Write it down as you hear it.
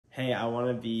hey, I want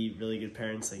to be really good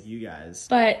parents like you guys.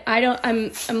 But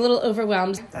I'm a little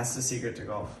overwhelmed. That's the secret to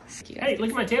golf. Hey,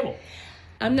 look at my table.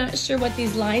 I'm not sure what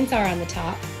these lines are on the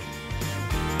top.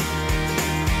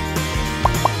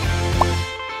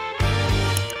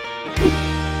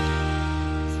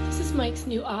 So this is Mike's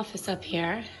new office up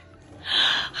here.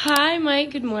 Hi,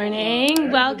 Mike. Good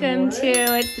morning. Welcome to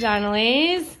It's the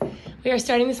Donnellys. We are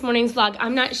starting this morning's vlog.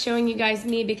 I'm not showing you guys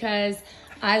me because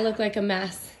I look like a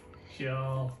mess.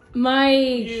 Yo.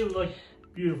 Mike. You look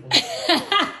beautiful.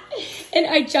 And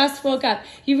I just woke up.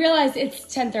 You realize it's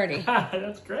 10:30.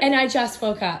 That's great. And I just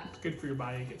woke up. It's good for your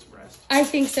body to get some rest. I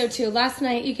think so too. Last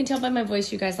night, you can tell by my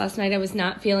voice, you guys, last night I was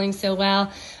not feeling so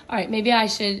well. All right, maybe I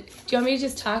should, do you want me to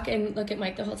just talk and look at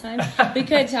Mike the whole time? We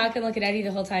could talk and look at Eddie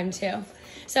the whole time too.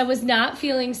 So I was not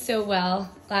feeling so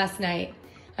well last night.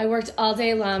 I worked all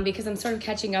day long because I'm sort of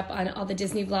catching up on all the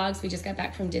Disney vlogs. We just got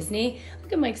back from Disney.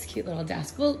 Look at Mike's cute little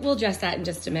desk. We'll address that in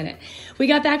just a minute. We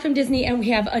got back from Disney and we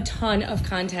have a ton of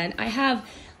content. I have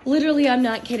literally, I'm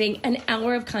not kidding, an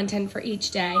hour of content for each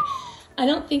day. I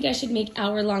don't think I should make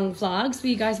hour-long vlogs.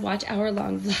 Will you guys watch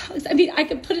hour-long vlogs? I mean, I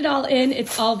could put it all in.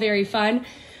 It's all very fun,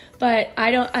 but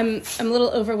I'm a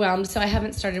little overwhelmed, so I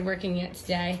haven't started working yet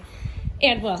today.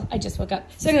 And well, I just woke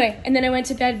up. So anyway, and then I went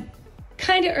to bed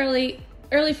kind of early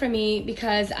for me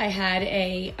because I had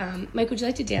a, Mike, would you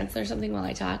like to dance or something while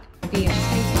I talk? Be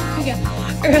interesting.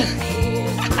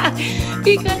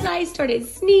 Because I started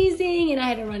sneezing and I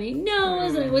had a runny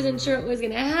nose and I wasn't sure what was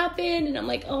going to happen. And I'm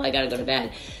like, oh, I got to go to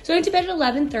bed. So I went to bed at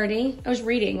 11:30. I was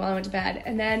reading while I went to bed.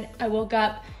 And then I woke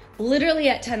up literally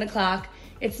at 10 o'clock.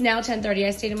 It's now 10:30. I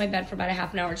stayed in my bed for about a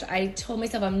half an hour. So I told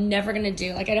myself I'm never going to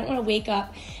do, like, I don't want to wake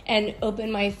up and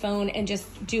open my phone and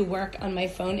just do work on my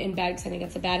phone in bed because I think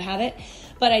it's a bad habit.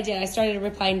 But I did. I started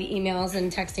replying to emails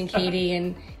and texting Katie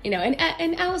and, you know,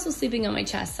 and Alice was sleeping on my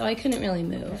chest, so I couldn't really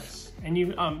move. Yes. And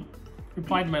you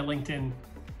replied to my LinkedIn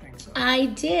thing. So. I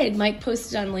did. Mike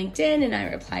posted on LinkedIn and I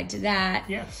replied to that.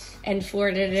 Yes. And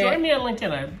forwarded it. Join me on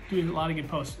LinkedIn. I do a lot of good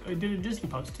posts. I did a Disney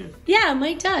post too. Yeah,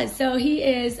 Mike does. So he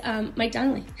is Mike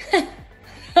Donnelly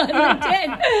on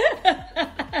LinkedIn.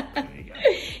 There you go.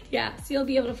 Yeah, so you'll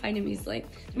be able to find him easily.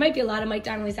 There might be a lot of Mike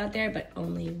Donnellys out there, but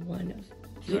only one of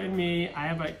you. Join me. I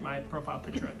have my profile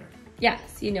picture right there. Yeah,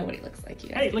 so you know what he looks like. You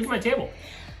guys. Hey, look at my table.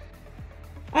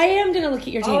 I am going to look at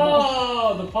your table.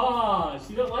 Oh, the pause.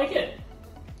 You don't like it?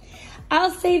 I'll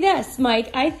say this,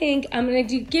 Mike. I think I'm gonna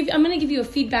give you a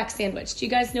feedback sandwich. Do you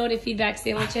guys know what a feedback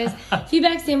sandwich is?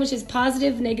 Feedback sandwich is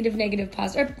positive, negative, negative,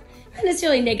 positive. Or not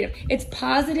necessarily negative. It's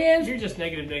positive. You're just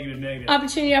negative, negative, negative.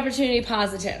 Opportunity, opportunity,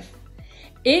 positive.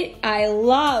 I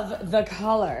love the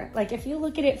color. Like if you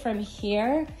look at it from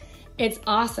here, it's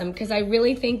awesome because I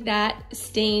really think that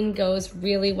stain goes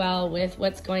really well with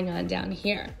what's going on down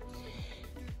here.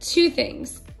 Two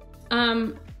things.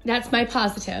 That's my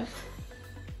positive.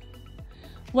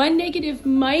 One negative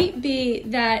might be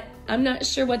that I'm not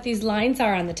sure what these lines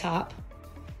are on the top.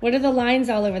 What are the lines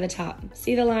all over the top?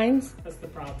 See the lines? That's the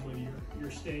problem with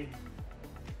your stain.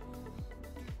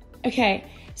 Okay,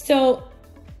 so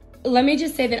let me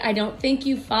just say that I don't think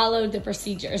you followed the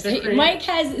procedures. Mike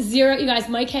has zero, you guys,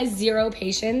 Mike has zero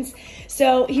patience.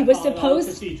 So he was supposed...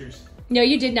 procedures. No,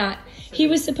 you did not. He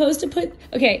was supposed to put,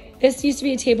 okay, this used to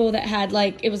be a table that had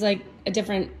like, it was like a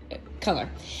different color.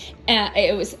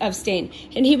 It was of stain.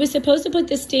 And he was supposed to put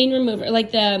the stain remover,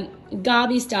 like the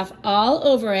gobby stuff all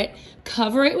over it,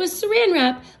 cover it with saran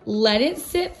wrap, let it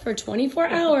sit for 24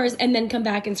 hours, and then come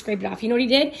back and scrape it off. You know what he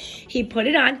did? He put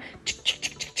it on,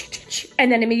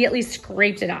 and then immediately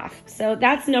scraped it off. So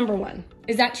that's number one.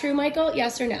 Is that true, Michael?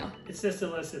 Yes or no? It's just to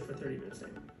let it sit for 30 minutes.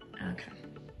 Okay.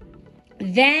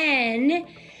 Then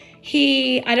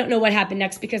I don't know what happened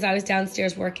next because I was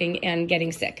downstairs working and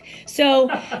getting sick. So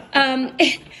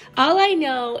all I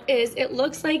know is it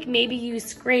looks like maybe you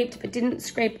scraped but didn't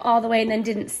scrape all the way and then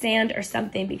didn't sand or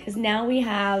something because now we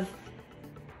have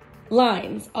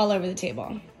lines all over the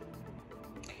table.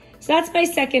 So that's my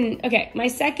second, okay, my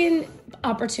second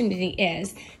opportunity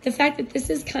is the fact that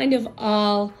this is kind of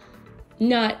all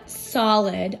not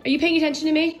solid. Are you paying attention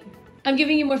to me? I'm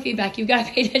giving you more feedback. You've got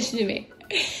to pay attention to me.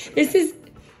 This is...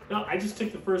 No, I just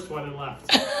took the first one and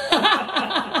left. All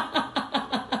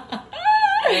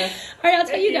right, I'll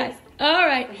tell you guys. All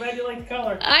right. I'm glad you like the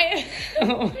color.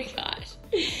 Oh my gosh.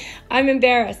 I'm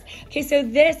embarrassed. Okay, so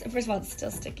this, first of all, it's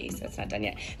still sticky, so it's not done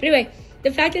yet. But anyway,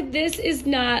 the fact that this is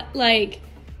not like,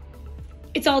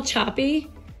 it's all choppy,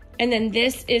 and then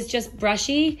this is just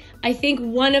brushy, I think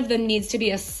one of them needs to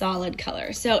be a solid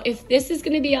color. So if this is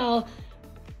going to be all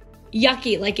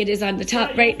yucky like it is on the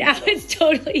top right now, it's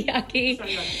totally yucky,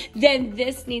 then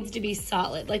this needs to be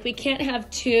solid. Like we can't have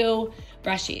two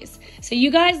brushies. So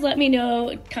you guys let me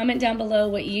know, comment down below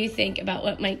what you think about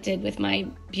what Mike did with my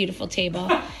beautiful table.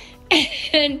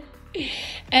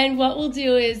 And what we'll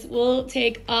do is we'll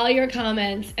take all your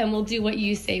comments and we'll do what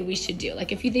you say we should do.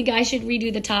 Like if you think I should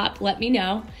redo the top, let me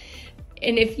know.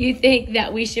 And if you think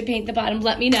that we should paint the bottom,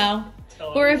 let me know.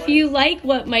 Or if you like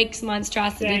what Mike's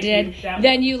monstrosity did,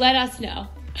 then you let us know.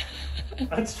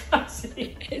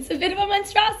 Monstrosity. It's a bit of a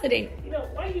monstrosity. You know,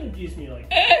 why do you abuse me like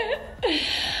that?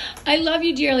 I love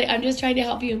you dearly. I'm just trying to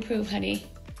help you improve, honey.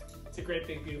 It's a great,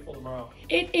 big, beautiful tomorrow.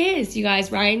 It is, you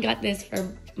guys. Ryan got this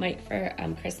for Mike for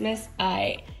Christmas.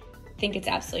 I think it's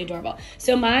absolutely adorable.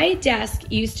 So my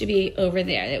desk used to be over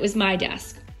there. It was my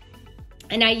desk.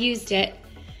 And I used it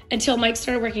until Mike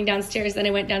started working downstairs. Then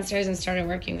I went downstairs and started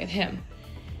working with him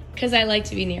because I like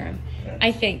to be near him,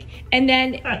 I think. And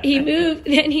then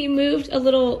he moved a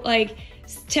little like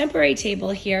temporary table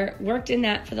here, worked in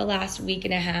that for the last week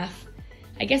and a half.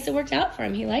 I guess it worked out for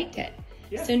him. He liked it.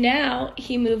 Yeah. So now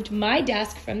he moved my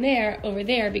desk from there over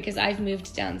there because I've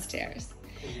moved downstairs.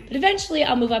 But eventually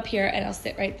I'll move up here and I'll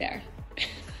sit right there.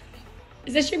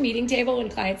 Is this your meeting table when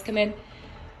clients come in?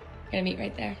 You're gonna meet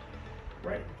right there.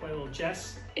 Right, play a little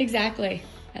chess. Exactly.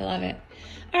 I love it.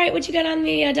 All right, what you got on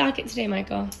the docket today,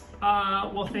 Michael?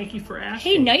 Well, thank you for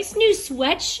asking. Hey, nice new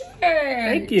sweatshirt.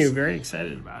 Thank you. Very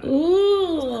excited about it.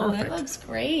 Ooh, that looks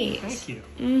great. Thank you.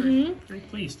 Mm-hmm. Very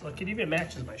pleased. Look, it even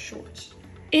matches my shorts.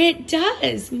 It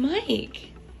does,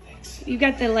 Mike. Thanks. You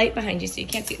got the light behind you so you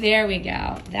can't see. There we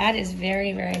go. That is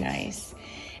very, very nice.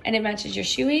 And it matches your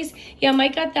shoeies. Yeah,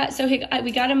 Mike got that. So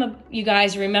we got him you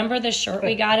guys remember the shirt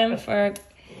we got him for?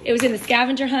 It was in the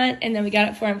scavenger hunt, and then we got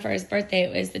it for him for his birthday.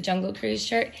 It was the Jungle Cruise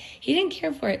shirt. He didn't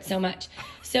care for it so much.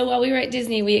 So while we were at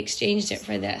Disney, we exchanged it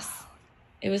for this.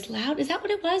 It was loud. Is that what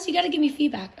it was? You got to give me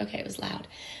feedback. Okay, it was loud.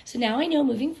 So now I know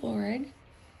moving forward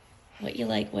what you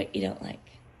like, what you don't like.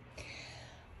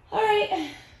 All right.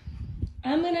 I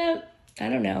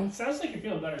don't know. Sounds like you're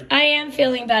feeling better. I am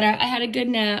feeling better. I had a good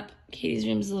nap. Katie's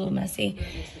room's a little messy. That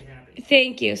makes me happy.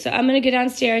 Thank you. So I'm going to go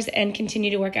downstairs and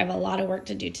continue to work. I have a lot of work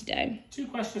to do today. 2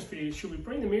 questions for you. Should we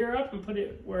bring the mirror up and put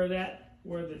it where the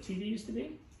TV used to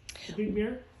be? The big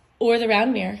mirror? Or the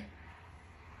round mirror.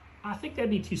 I think that'd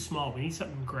be too small. We need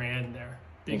something grand there.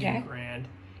 Big Okay. and grand.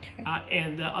 Okay.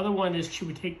 And the other one is, should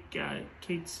we take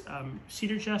Kate's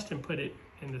cedar chest and put it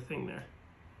in the thing there?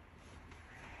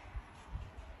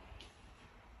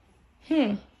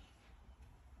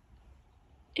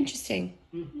 Interesting.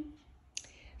 Mm-hmm.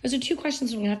 Those are 2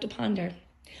 questions we're going to have to ponder.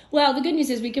 Well, the good news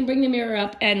is we can bring the mirror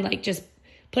up and like just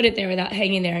put it there without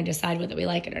hanging there and decide whether we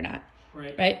like it or not.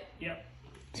 Right? Yep.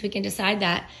 So we can decide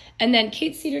that. And then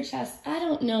Kate's cedar chest, I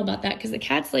don't know about that because the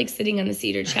cat's like sitting on the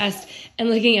cedar chest and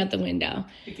looking out the window.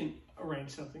 We can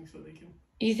arrange something so they can...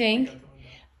 You think? Out the window.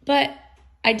 But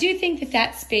I do think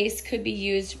that space could be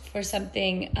used for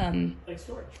something like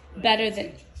storage. Like better the than...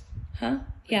 cedar chest. Huh?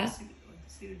 Yeah. Like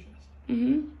the cedar chest.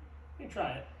 Mm-hmm. We can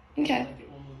try it. Okay. Like it,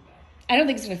 we'll move back. I don't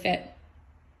think it's going to fit.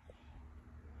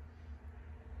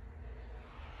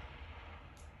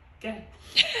 Okay.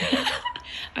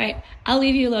 All right. I'll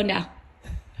leave you alone now.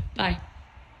 Bye.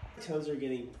 Toes are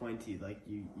getting pointy, like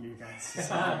you guys.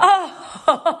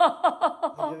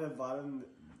 Oh! Look at the bottom.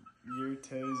 Your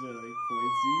toes are like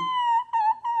pointy.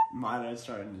 Mine are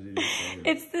starting to do the same.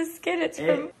 It's the skin.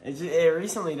 It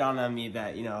recently dawned on me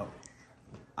that, you know,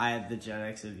 I have the Gen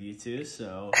X of you two,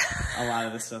 so a lot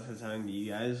of the stuff that's happening to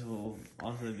you guys will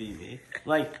also be me.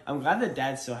 Like, I'm glad that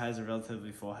Dad still has a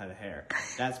relatively full head of hair.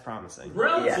 That's promising.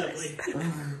 Relatively.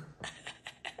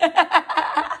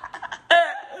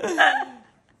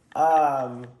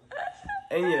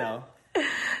 And you know,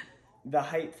 the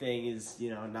height thing is, you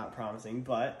know, not promising,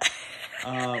 but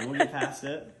we'll get past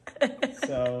it.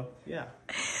 So, yeah.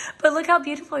 But look how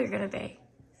beautiful you're going to be.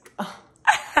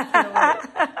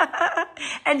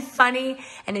 And funny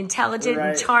and intelligent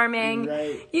and charming.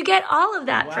 Right. You get all of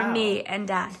that from me and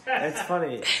Dad. It's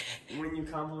funny. When you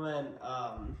compliment,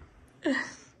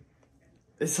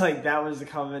 it's like that was a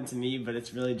compliment to me, but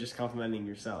it's really just complimenting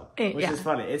yourself, which is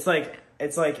funny. It's like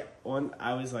when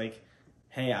I was like,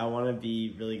 hey, I want to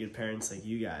be really good parents like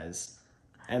you guys.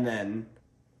 And then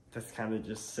that's kind of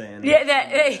just saying.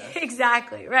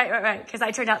 Exactly. Right. Because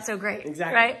I turned out so great.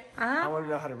 Exactly. Right? I want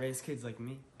to know how to raise kids like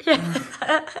me.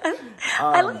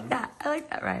 I like that. I like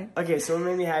that, Ryan. Okay, so what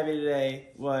made me happy today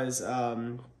was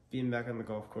being back on the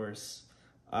golf course.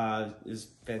 It was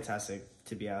fantastic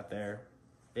to be out there.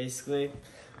 Basically,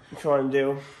 what you want to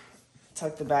do,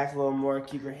 tuck the back a little more,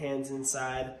 keep your hands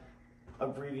inside,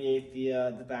 abbreviate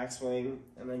the backswing,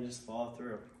 and then just follow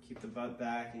through. Keep the butt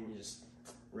back and you just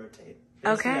rotate.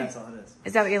 Basically, Okay. That's all it is.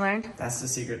 Is that what you learned? That's the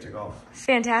secret to golf.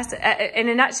 Fantastic. In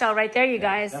a nutshell, right there, you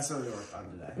guys. That's what we worked on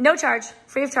today. No charge.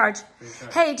 Free of charge. Free of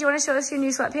charge. Hey, do you want to show us your new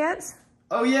sweatpants?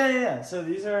 Oh, yeah. So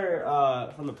these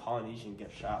are from the Polynesian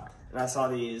gift shop. And I saw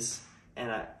these, and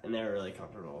they were really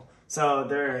comfortable. So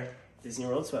they're Disney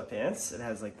World sweatpants. It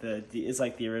has like it's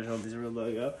like the original Disney World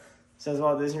logo. It says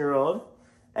Walt Disney World.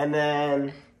 And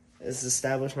then it's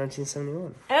established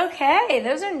 1971. Okay,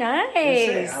 those are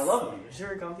nice. I love them. They're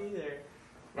super comfy.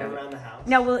 They're around the house.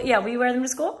 Now, will you wear them to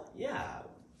school? Yeah.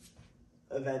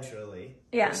 Eventually.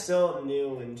 Yeah. They're still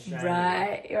new and shiny.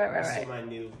 Right. They're still my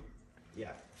new,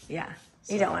 yeah. Yeah.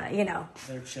 So You don't want to,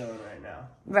 They're chilling right now.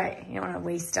 Right. You don't want to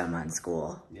waste them on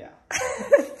school. Yeah.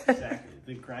 Exactly.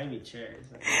 The grimy chairs.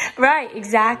 Right,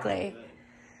 exactly.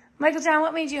 Michael John,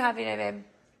 what made you happy today, babe?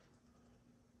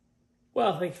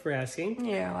 Well, thanks for asking.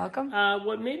 You're welcome.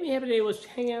 What made me happy today was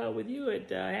hanging out with you at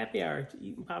happy hour,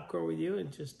 eating popcorn with you,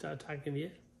 and just talking to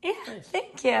you. Yeah, Nice.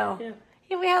 thank you.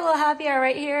 Yeah, We had a little happy hour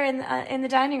right here in the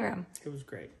dining room. it was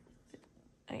great.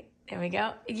 Right, there we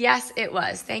go. Yes, it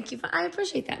was. Thank you. I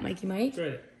appreciate that, Mikey Mike.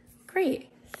 Enjoyed it. Great.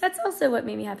 That's also what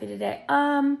made me happy today.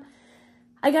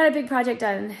 I got a big project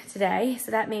done today,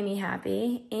 so that made me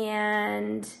happy.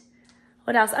 And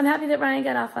what else? I'm happy that Ryan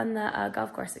got off on the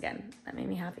golf course again. That made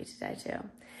me happy today too.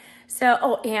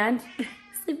 So, and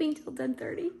sleeping till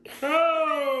 10:30.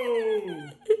 Oh!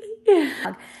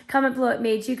 Comment below what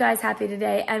made you guys happy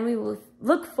today, and we will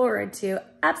look forward to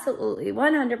absolutely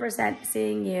 100%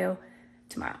 seeing you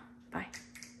tomorrow. Bye.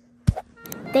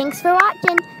 Thanks for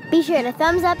watching. Be sure to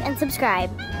thumbs up and subscribe.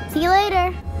 See you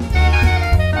later.